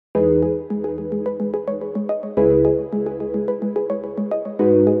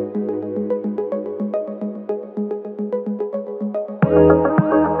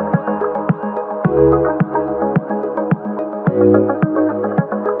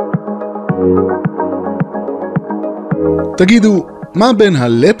תגידו, מה בין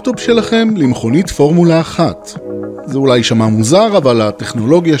הלפטופ שלכם למכונית פורמולה 1? זה אולי יישמע מוזר, אבל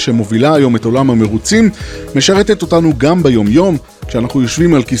הטכנולוגיה שמובילה היום את עולם המרוצים משרתת אותנו גם ביום-יום, כשאנחנו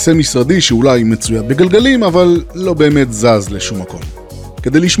יושבים על כיסא משרדי שאולי מצויד בגלגלים, אבל לא באמת זז לשום מקום.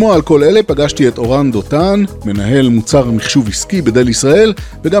 כדי לשמוע על כל אלה פגשתי את אותנו, מנהל מוצר מחשוב עסקי בדל ישראל,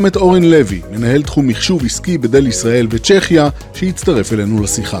 וגם את אורן לוי, מנהל תחום מחשוב עסקי בדל ישראל וצ'כיה, שהצטרף אלינו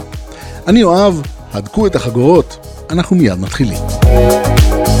לשיחה. אני אוהב, הדקו את החגורות, אנחנו מיד מתחילים.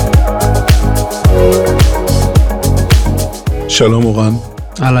 שלום אורן.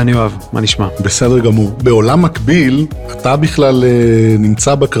 אהלן יואב, מה נשמע? בסדר גמור. בעולם מקביל, אתה בכלל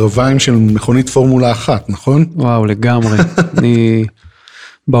נמצא בקרביים של מכונית פורמולה 1, נכון? וואו, לגמרי. אני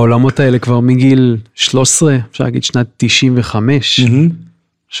בעולמות האלה כבר מגיל 13, אפשר להגיד שנת 95,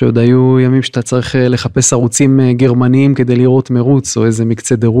 שעוד היו ימים שאתה צריך לחפש ערוצים גרמניים כדי לראות מרוץ, או איזה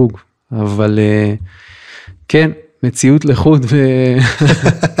מקצה דירוג. אבל כן, מציאות לחוד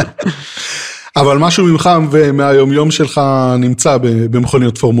אבל משהו ממך ומהיום-יום שלך נמצא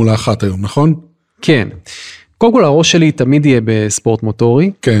במכוניות פורמולה 1 היום, נכון? כן. קודם כל הראש שלי תמיד יהיה בספורט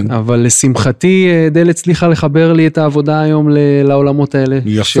מוטורי, כן. אבל לשמחתי דל הצליחה לחבר לי את העבודה היום לעולמות האלה.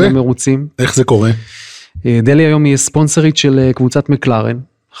 יפה. של המרוצים. איך זה קורה? דלי היום היא ספונסרית של קבוצת מקלרן,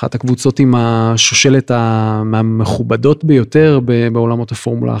 אחת הקבוצות עם השושלת המכובדות ביותר בעולמות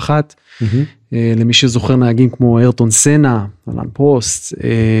הפורמולה 1. למי שזוכר נהגים כמו איירטון סנה, אלן פרוסט,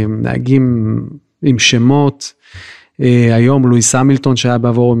 נהגים עם שמות, היום לואיס המילטון שהיה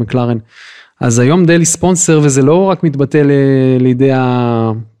בעבור מקלרן. אז היום דלי ספונסר, וזה לא רק מתבטא לידי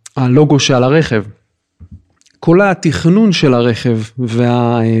הלוגו שעל הרכב, כל התכנון של הרכב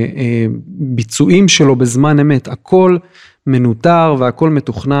והביצועים שלו בזמן אמת, הכל מנוטר והכל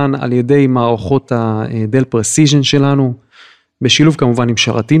מתוכנן על ידי מערכות הדל פרסיז'ן שלנו, בשילוב כמובן עם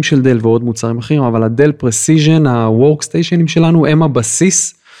שרתים של דל ועוד מוצרים אחרים, אבל הדל פרסיז'ן, הוורקסטיישנים שלנו, הם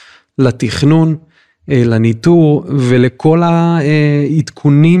הבסיס לתכנון, לניטור ולכל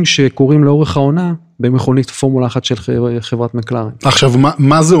העדכונים שקורים לאורך העונה, במכונית פורמולה 1 של חברת מקלרן. עכשיו,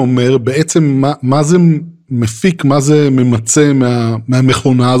 מה זה אומר? בעצם מה זה מפיק, מה זה ממצא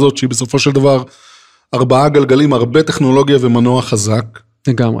מהמכונה הזאת, שהיא בסופו של דבר 4 גלגלים, הרבה טכנולוגיה ומנוע חזק?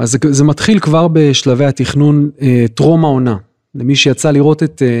 לגמרי, אז זה מתחיל כבר בשלבי התכנון טרום העונה. למי שיצא לראות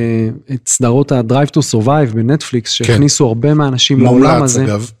את סדרות ה-Drive to Survive בנטפליקס, שהכניסו הרבה מהאנשים לעולם הזה.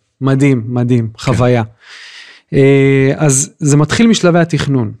 אגב. מדהים, מדהים, חוויה. אז זה מתחיל משלבי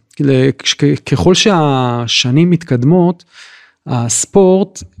התכנון. ככל שהשנים מתקדמות,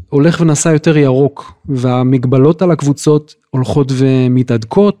 הספורט הולך ונעשה יותר ירוק, והמגבלות על הקבוצות הולכות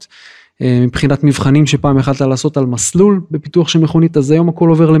ומתעדקות, מבחינת מבחנים שפעם יכלת לעשות על מסלול בפיתוח של מכונית, אז היום הכל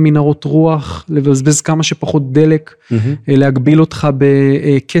עובר למנהרות רוח, לבזבז כמה שפחות דלק, להגביל אותך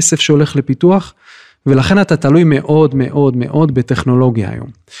בכסף שהולך לפיתוח, ולכן אתה תלוי מאוד מאוד מאוד בטכנולוגיה היום.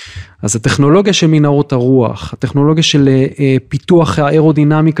 אז הטכנולוגיה של מנהרות הרוח, הטכנולוגיה של פיתוח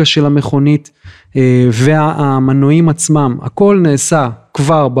האירודינמיקה של המכונית, והמנועים עצמם, הכל נעשה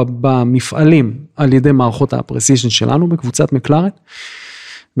כבר במפעלים, על ידי מערכות הפרסיז'ן שלנו, בקבוצת מקלרן,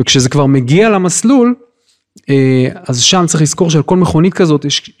 וכשזה כבר מגיע למסלול, אז שם צריך לזכור שעל כל מכונית כזאת,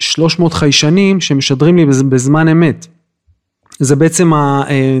 יש 300 חיישנים שמשדרים לי בזמן אמת. זה בעצם,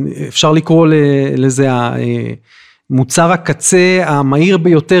 אפשר לקרוא לזה המוצר הקצה המהיר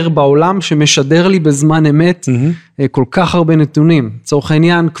ביותר בעולם, שמשדר לי בזמן אמת כל כך הרבה נתונים. לצורך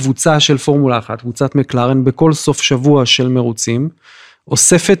העניין, קבוצה של פורמולה 1, קבוצת מקלרן, בכל סוף שבוע של מרוצים,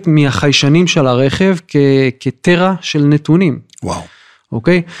 אוספת מהחיישנים של הרכב כטרה של נתונים. וואו.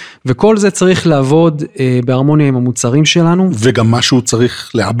 אוקיי? וכל זה צריך לעבוד בהרמוניה עם המוצרים שלנו. וגם משהו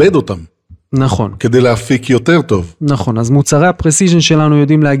צריך לעבד אותם. נכון. כדי להפיק יותר טוב. נכון, אז מוצרי הפרסיז'ן שלנו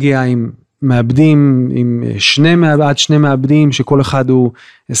יודעים להגיע עם מעבדים, עם עד שני מעבדים, שכל אחד הוא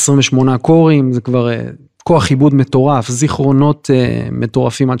 28 קורים, זה כבר כוח עיבוד מטורף, זיכרונות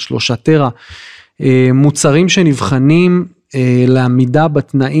מטורפים עד 3 טרה, מוצרים שנבחנים לעמידה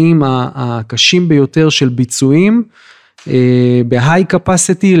בתנאים הקשים ביותר של ביצועים, בהיי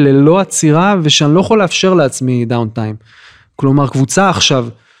קפסיטי ללא עצירה, ושאני לא יכול לאפשר לעצמי דאון טיים. כלומר, קבוצה עכשיו,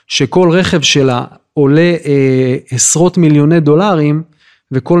 שכל רכב שלה עולה עשרות מיליוני דולרים,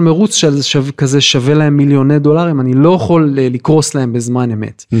 וכל מרוץ כזה שווה להם מיליוני דולרים, אני לא יכול לקרוס להם בזמן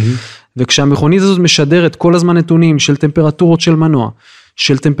אמת. וכשהמכונית הזאת משדרת כל הזמן נתונים של טמפרטורות של מנוע,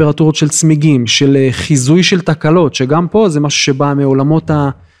 של טמפרטורות של צמיגים, של חיזוי של תקלות, שגם פה זה משהו שבא מעולמות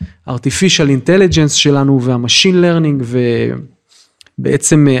ה-artificial intelligence שלנו, וה-machine learning,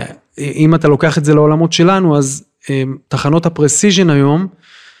 ובעצם אם אתה לוקח את זה לעולמות שלנו, אז תחנות הפרסיז'ן היום,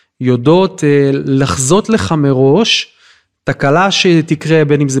 יודעות לחזות לך מראש, תקלה שתקרה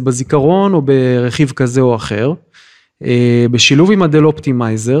בין אם זה בזיכרון או ברכיב כזה או אחר, בשילוב עם הדל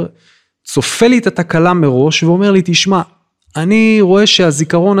אופטימייזר, צופה לי את התקלה מראש ואומר לי, תשמע, אני רואה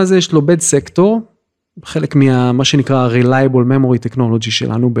שהזיכרון הזה יש לו בד סקטור, חלק מה שנקרא reliable memory technology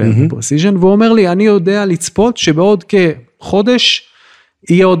שלנו ב-precision, והוא אומר לי, אני יודע לצפות שבעוד כחודש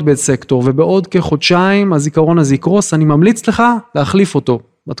יהיה עוד בד סקטור, ובעוד כחודשיים הזיכרון הזה יקרוס, אני ממליץ לך להחליף אותו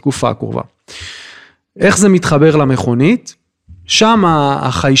בתקופה הקרובה. איך זה מתחבר למכונית? שם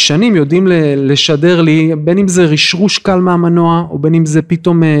החיישנים יודעים לשדר לי, בין אם זה רשרוש קל מהמנוע, או בין אם זה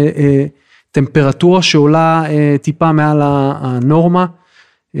פתאום טמפרטורה שעולה טיפה מעל הנורמה,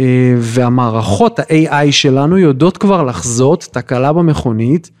 והמערכות ה-AI שלנו יודעות כבר לחזות תקלה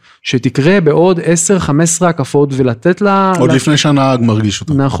במכונית, שתקרה בעוד 10-15 הקפות, ולתת לה... עוד לפני שהנהג מרגיש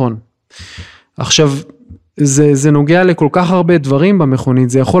אותה. נכון. עכשיו, זה נוגע לכל כך הרבה דברים במכונית,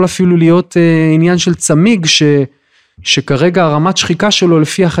 זה יכול אפילו להיות עניין של צמיג, שכרגע הרמת שחיקה שלו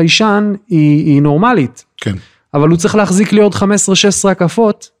לפי החיישן היא נורמלית. כן. אבל הוא צריך להחזיק לי עוד 15-16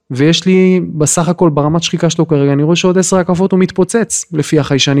 הקפות, ויש לי בסך הכל ברמת שחיקה שלו כרגע, אני רואה שעוד 10 הקפות הוא מתפוצץ לפי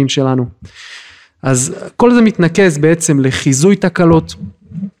החיישנים שלנו. אז כל זה מתנקז בעצם לחיזוי תקלות,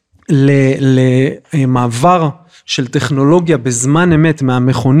 למעבר של טכנולוגיה בזמן אמת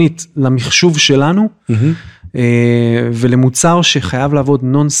מהמכונית למחשוב שלנו, ולמוצר שחייב לעבוד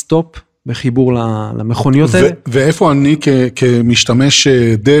נון-סטופ, בחיבור למכוניות האלה. ואיפה אני כמשתמש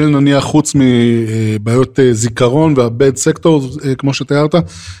דל נניח חוץ מבעיות זיכרון והבד סקטור כמו שתיארת,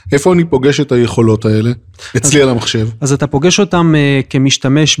 איפה אני פוגש את היכולות האלה? אצלי על המחשב. אז אתה פוגש אותם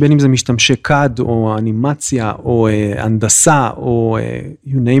כמשתמש, בין אם זה משתמשי קאד או אנימציה או הנדסה או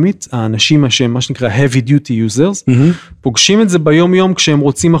you name it, האנשים שהם מה שנקרא heavy duty users, פוגשים את זה ביום יום כשהם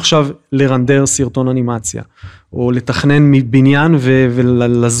רוצים עכשיו לרנדר סרטון אנימציה. או לתכנן מבניין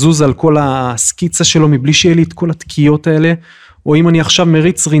ולזוז על כל הסקיצה שלו, מבלי שיהיה לי את כל התקיעות האלה, או אם אני עכשיו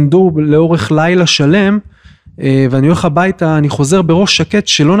מריץ רינדור לאורך לילה שלם, ואני הולך הביתה, אני חוזר בראש שקט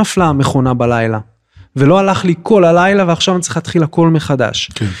שלא נפלה המכונה בלילה, ולא הלך לי כל הלילה, ועכשיו אני צריך להתחיל הכל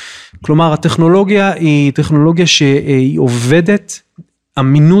מחדש. כן. כלומר, הטכנולוגיה היא טכנולוגיה שהיא עובדת,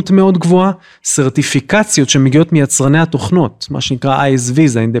 אמינות מאוד גבוהה, סרטיפיקציות שמגיעות מיצרני התוכנות, מה שנקרא ISV,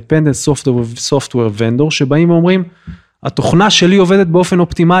 זה Independent Software Vendor, שבאים ואומרים, התוכנה שלי עובדת באופן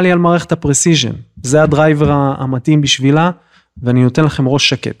אופטימלי על מערכת הפרסיז'ן, זה הדרייבר המתאים בשבילה, ואני נותן לכם ראש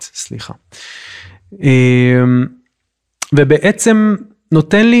שקט, סליחה. ובעצם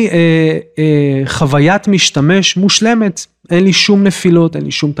נותן לי חוויית משתמש מושלמת, אין לי שום נפילות, אין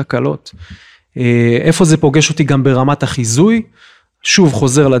לי שום תקלות. איפה זה פוגש אותי גם ברמת החיזוי? שוב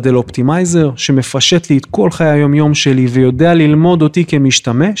חוזר לדל אופטימייזר, שמפשט לי את כל חיי היום-יום שלי, ויודע ללמוד אותי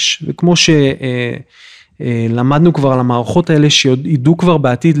כמשתמש, וכמו שלמדנו כבר על המערכות האלה, שידעו כבר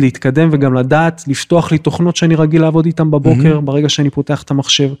בעתיד להתקדם, וגם לדעת לפתוח לי תוכנות שאני רגיל לעבוד איתם בבוקר, ברגע שאני פותח את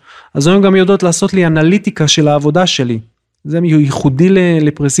המחשב. אז היום גם יודעות לעשות לי אנליטיקה של העבודה שלי. זה ייחודי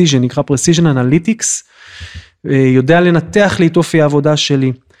לפרסיז'ן, נקרא פרסיז'ן אנליטיקס, יודע לנתח לי את אופי העבודה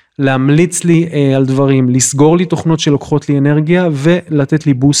שלי, להמליץ לי על דברים, לסגור לי תוכנות שלוקחות לי אנרגיה, ולתת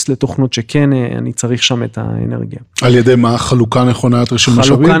לי בוסט לתוכנות שכן אני צריך שם את האנרגיה. על ידי מה? חלוקה נכונה של משאבים?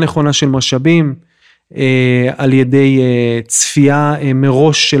 חלוקה נכונה של משאבים, על ידי צפייה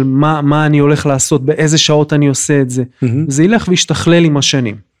מראש של מה אני הולך לעשות, באיזה שעות אני עושה את זה. זה ילך וישתכלל עם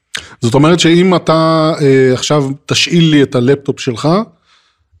השנים. זאת אומרת שאם אתה עכשיו תשאיל לי את הלפטופ שלך,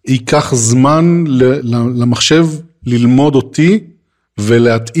 ייקח זמן למחשב ללמוד אותי,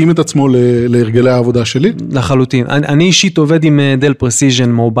 ולהתאים את עצמו להרגלי העבודה שלי? לחלוטין. אני אישית עובד עם דל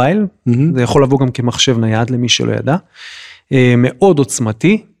פרסיז'ן מובייל, זה יכול לבוא גם כמחשב נייד למי שלא ידע, מאוד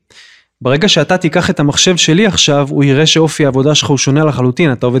עוצמתי. ברגע שאתה תיקח את המחשב שלי עכשיו, הוא יראה שאופי העבודה שלך הוא שונה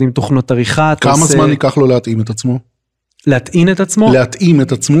לחלוטין, אתה עובד עם תוכנות עריכה. כמה זמן ייקח לו להתאים את עצמו? להתאים את עצמו? להתאים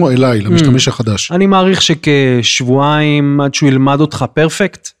את עצמו אליי, למשתמש החדש. אני מעריך שכשבועיים עד שהוא ילמד אותך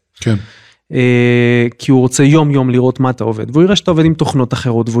פרפקט. כן. כי הוא רוצה יום יום לראות מה אתה עובד, והוא יראה שאתה עובד עם תוכנות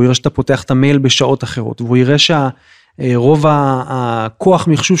אחרות, והוא יראה שאתה פותח את המייל בשעות אחרות, והוא יראה שרוב הכוח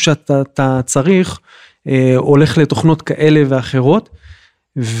מחשוב שאתה צריך, הולך לתוכנות כאלה ואחרות,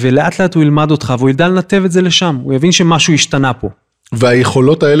 ולאט לאט הוא ילמד אותך, והוא ידע לנתב את זה לשם, הוא יבין שמשהו השתנה פה.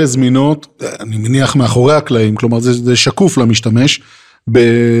 והיכולות האלה זמינות, אני מניח מאחורי הקלעים, כלומר זה שקוף למשתמש,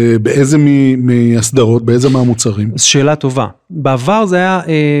 באיזה מהסדרות, באיזה מהמוצרים? שאלה טובה. בעבר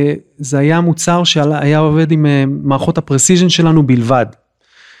זה היה מוצר שהיה עובד עם מערכות הפרסיז'ן שלנו בלבד.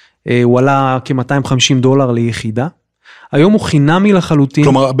 הוא עלה כ-$250 ליחידה. היום הוא חינמי לחלוטין.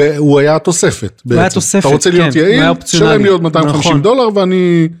 כלומר, הוא היה תוספת. הוא היה תוספת, אתה רוצה להיות יעיל, שלם להיות $250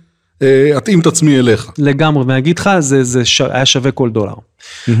 ואני אתאים את עצמי אליך. לגמרי, ואני אגיד לך, זה היה שווה כל דולר.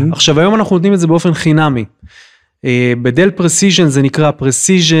 עכשיו, היום אנחנו נותנים את זה באופן חינמי. בדל precision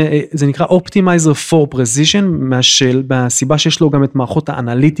זה נקרא optimizer for precision, מהסיבה שיש לו גם את מערכות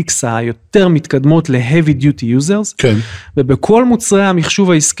האנליטיקס היותר מתקדמות ל-heavy duty users, כן. ובכל מוצרי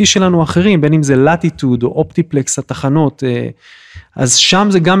המחשוב העסקי שלנו אחרים, בין אם זה לטיטוד או אופטיפלקס התחנות, אז שם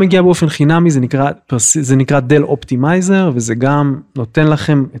זה גם מגיע באופן חינמי, זה נקרא דל אופטימייזר, וזה גם נותן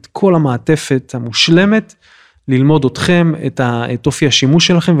לכם את כל המעטפת המושלמת, ללמוד אתכם, את אופי השימוש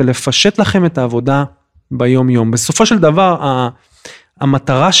שלכם, ולפשט לכם את העבודה ביום-יום. בסופו של דבר,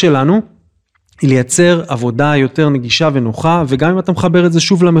 המטרה שלנו, היא לייצר עבודה יותר נגישה ונוחה, וגם אם אתה מחבר את זה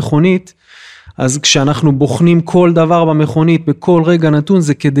שוב למכונית, אז כשאנחנו בוחנים כל דבר במכונית, בכל רגע נתון,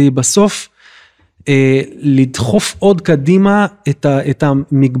 זה כדי בסוף, לדחוף עוד קדימה את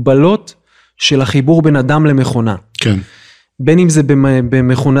המגבלות של החיבור בין אדם למכונה. כן. בין אם זה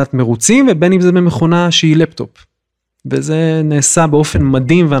במכונת מרוצים, ובין אם זה במכונה שהיא לפטופ. וזה נעשה באופן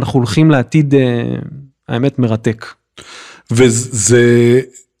מדהים, ואנחנו הולכים לעתיד, האמת, מרתק.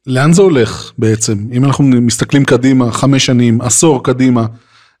 לאן זה הולך בעצם? אם אנחנו מסתכלים קדימה, 5 שנים, עשור קדימה,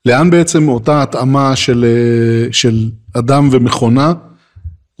 לאן בעצם אותה התאמה של אדם ומכונה,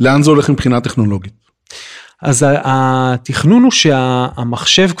 לאן זה הולך מבחינה טכנולוגית? אז התכנון הוא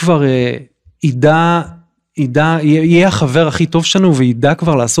שהמחשב כבר יהיה החבר הכי טוב שלנו, וידע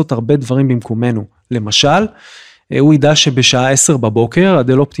כבר לעשות הרבה דברים במקומנו. למשל, הוא ידע שבשעה 10 בבוקר,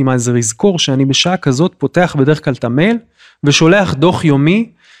 הדל אופטימייזר יזכור שאני בשעה כזאת פותח בדרך כלל את המייל, ושולח דוח יומי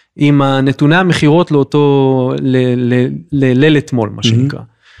עם נתוני המחירות לאותו ליל אתמול, מה שנקרא.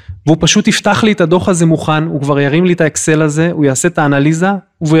 והוא פשוט יפתח לי את הדוח הזה מוכן, הוא כבר ירים לי את האקסל הזה, הוא יעשה את האנליזה,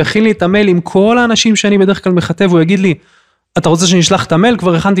 והוא יכין לי את המייל עם כל האנשים שאני בדרך כלל מכתב, והוא יגיד לי, אתה רוצה שנשלח את המייל?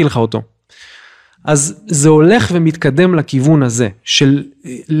 כבר הכנתי לך אותו. אז זה הולך ומתקדם לכיוון הזה, של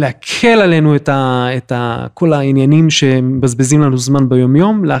להקל עלינו את כל העניינים שמבזבזים לנו זמן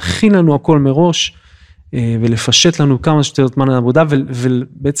ביום-יום, להכין לנו הכל מראש, ולפשט לנו כמה שיותר זמן העבודה,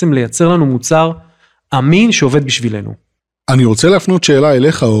 ובעצם לייצר לנו מוצר אמין שעובד בשבילנו. אני רוצה להפנות שאלה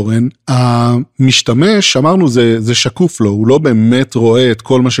אליך, אורן. המשתמש, אמרנו, זה שקוף לו, הוא לא באמת רואה את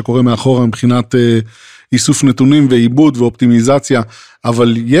כל מה שקורה מאחורה מבחינת איסוף נתונים ועיבוד ואופטימיזציה,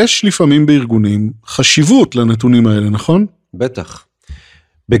 אבל יש לפעמים בארגונים חשיבות לנתונים האלה, נכון? בטח.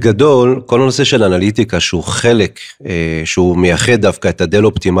 בגדול, כל הנושא של אנליטיקה, שהוא חלק, שהוא מייחד דווקא את הדל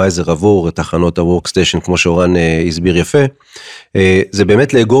אופטימייזר עבור את תחנות הוורקסטיישן, כמו שאורן הסביר יפה, זה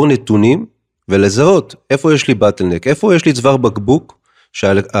באמת לאגור נתונים, ולזהות איפה יש לי בטלנק, איפה יש לי צוואר בקבוק,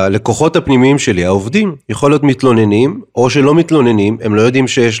 שהלקוחות הפנימיים שלי, העובדים, יכול להיות מתלוננים, או שלא מתלוננים, הם לא יודעים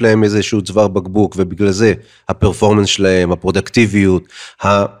שיש להם איזשהו צוואר בקבוק, ובגלל זה הפרפורמנס שלהם, הפרודקטיביות,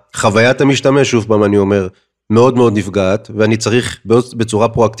 חוויית המשתמש, שוב פעם אני אומר, מאוד מאוד נפגעת, ואני צריך בצורה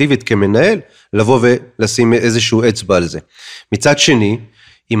פרואקטיבית כמנהל, לבוא ולשים איזשהו אצבע על זה. מצד שני,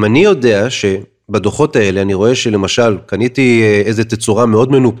 אם אני יודע בדוחות האלה אני רואה שלמשל קניתי איזו תצורה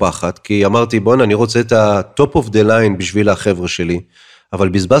מאוד מנופחת, כי אמרתי בוא'נה אני רוצה את ה-top of the line בשביל החבר'ה שלי, אבל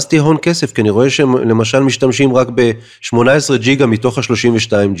בזבזתי הון כסף, כי אני רואה שהם למשל משתמשים רק ב-18 ג'יגה מתוך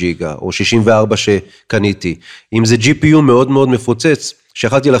ה-32 ג'יגה, או 64 שקניתי. אם זה GPU מאוד מאוד מפוצץ,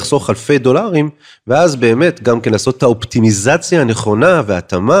 שיכלתי לחסוך אלפי דולרים, ואז באמת גם כן לעשות את האופטימיזציה הנכונה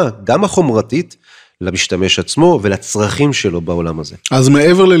והתאמה, גם החומרתית, למשתמש עצמו ולצרכים שלו בעולם הזה. אז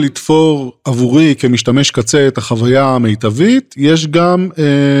מעבר ללתפור עבורי כמשתמש קצה את החוויה המיטבית, יש גם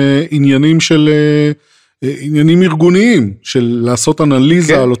עניינים ארגוניים של לעשות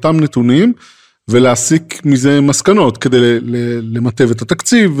אנליזה על אותם נתונים, ולהסיק מזה מסקנות כדי למטב את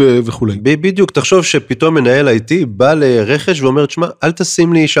התקציב וכו'. בדיוק, תחשוב שפתאום מנהל IT בא לרכש ואומר, תשמע, אל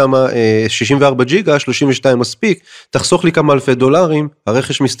תשים לי שם 64 ג'יגה, 32 מספיק, תחסוך לי כמה אלפי דולרים,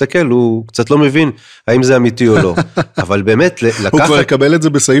 הרכש מסתכל, הוא קצת לא מבין האם זה אמיתי או לא. אבל באמת, לקחת... הוא כבר יקבל את זה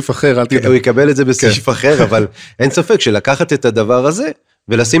בסעיף אחר, אל תדע. הוא יקבל את זה בסעיף אחר, אבל אין ספק שלקחת את הדבר הזה,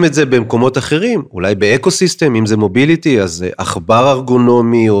 ולשים את זה במקומות אחרים, אולי באקוסיסטם, אם זה מוביליטי, אז אכבר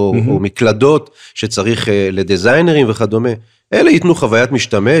ארגונומי או מקלדות שצריך לדיזיינרים וכדומה. אלה ייתנו חוויית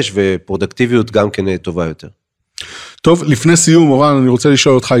משתמש ופרודקטיביות גם כן טובה יותר. טוב, לפני סיום, אורן, אני רוצה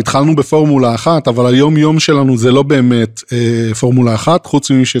לשאול אותך, התחלנו בפורמולה אחת, אבל היום-יום שלנו זה לא באמת פורמולה אחת,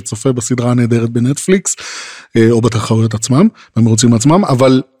 חוץ ממי שצופה בסדרה הנהדרת בנטפליקס, או בתחרויות עצמם, במרוצים עצמם,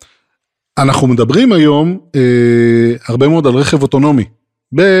 אבל אנחנו מדברים היום הרבה מאוד על רכב אוטונומי,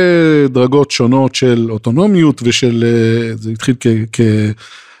 בדרגות שונות של אוטונומיות ושל, זה התחיל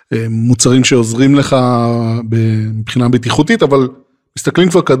כמוצרים שעוזרים לך מבחינה בטיחותית, אבל מסתכלים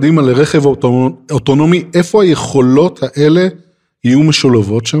כבר קדימה לרכב אוטונומי, איפה היכולות האלה יהיו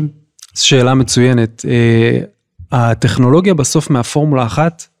משולבות שם? שאלה מצוינת. הטכנולוגיה בסוף מהפורמולה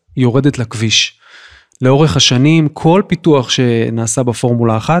אחת יורדת לכביש. לאורך השנים, כל פיתוח שנעשה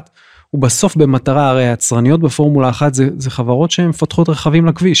בפורמולה אחת, ובסוף במטרה, הרי היצרניות בפורמולה 1 זה חברות שהן מפתחות רכבים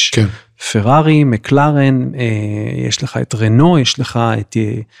לכביש. כן. פרארי, מקלרן, יש לך את רנו, יש לך את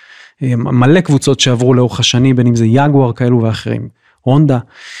מלא קבוצות שעברו לאורך השנים, בין אם זה יגואר כאלו ואחרים, הונדה.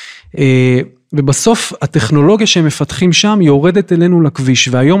 ובסוף הטכנולוגיה שהם מפתחים שם יורדת אלינו לכביש,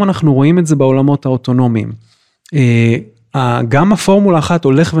 והיום אנחנו רואים את זה בעולמות האוטונומיים. גם הפורמולה 1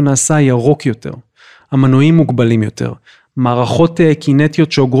 הולך ונעשה ירוק יותר, המנועים מוגבלים יותר, מערכות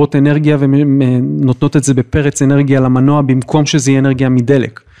קינטיות שאוגרות אנרגיה ונותנות את זה בפרץ אנרגיה למנוע, במקום שזה יהיה אנרגיה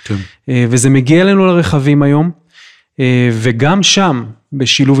מדלק. כן. וזה מגיע אלינו לרכבים היום, וגם שם,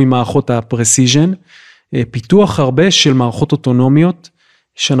 בשילוב עם מערכות הפרסיז'ן, פיתוח הרבה של מערכות אוטונומיות,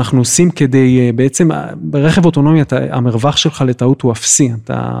 שאנחנו עושים כדי, בעצם ברכב אוטונומי, המרווח שלך לטעות הוא אפסי,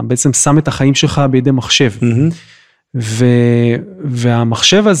 אתה בעצם שם את החיים שלך בידי מחשב,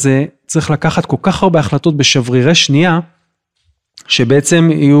 והמחשב הזה צריך לקחת כל כך הרבה החלטות בשברירי שנייה, שבעצם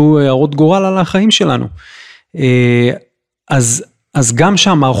יהיו הערות גורל על החיים שלנו. אז גם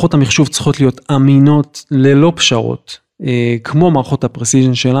שם מערכות המחשוב צריכות להיות אמינות ללא פשרות, כמו מערכות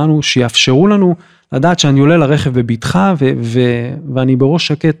הפרסיז'ן שלנו, שיאפשרו לנו לדעת שאני עולה לרכב בביטחה, ואני בראש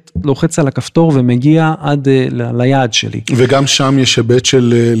שקט לוחץ על הכפתור ומגיע עד ליעד שלי. וגם שם יש היבט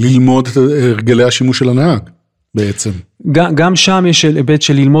של ללמוד את הרגלי השימוש של הנהג, בעצם. גם שם יש היבט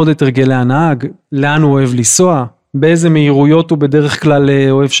של ללמוד את הרגלי הנהג, לאן הוא אוהב לנסוע, באיזה מהירויות הוא בדרך כלל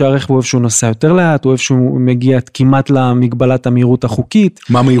אוהב שהרכב, אוהב שהוא נוסע יותר לאט, אוהב שהוא מגיע כמעט למגבלת המהירות החוקית.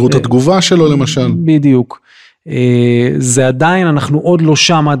 מה מהירות התגובה שלו למשל? בדיוק. זה עדיין, אנחנו עוד לא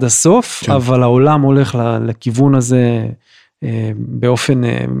שם עד הסוף, כן. אבל העולם הולך לכיוון הזה באופן,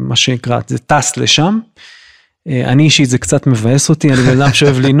 מה שנקרא, זה טס לשם. אני אישית זה קצת מבאס אותי, אני בן אדם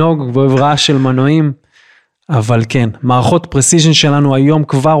שאוהב לנהוג, ואוהב רעש של מנועים, אבל כן, מערכות פרסיז'ן שלנו היום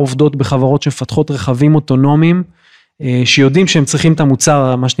כבר עובדות בחברות שמפתחות רכבים אוטונומיים, שיודעים שהם צריכים את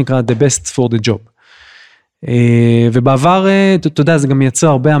המוצר, מה שנקרא, the best for the job. ובעבר, אתה יודע, זה גם מייצר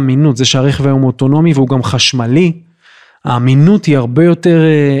הרבה אמינות, זה שהרכב היום אוטונומי והוא גם חשמלי, האמינות היא הרבה יותר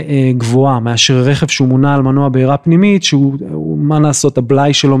גבוהה, מאשר רכב שהוא מונע על מנוע בעירה פנימית, שהוא מה לעשות,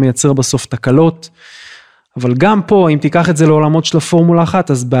 הבלאי שלו מייצר בסוף תקלות, אבל גם פה, אם תיקח את זה לעולמות של הפורמולה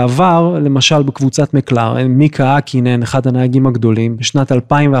 1, אז בעבר, למשל בקבוצת מקלרן, מיקה אקינן, אחד הנהגים הגדולים, בשנת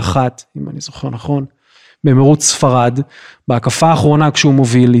 2001, אם אני זוכר נכון, במרוץ ספרד, בהקפה האחרונה כשהוא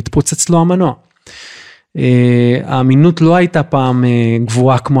מוביל, התפוצץ לו המנוע. האמינות לא הייתה פעם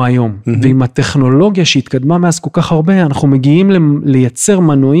גבוהה כמו היום, ועם הטכנולוגיה שהתקדמה מאז כל כך הרבה, אנחנו מגיעים לייצר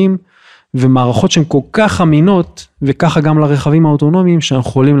מנועים ומערכות שהן כל כך אמינות, וככה גם לרכבים האוטונומיים, שאנחנו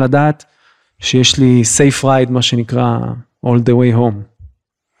יכולים לדעת שיש לי safe ride, מה שנקרא all the way home.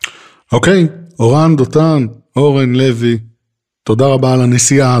 אוקיי, אורן דותן, אורן לוי, תודה רבה על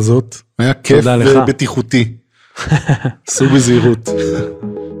הנסיעה הזאת, היה כיף ובטיחותי. סעו בזהירות.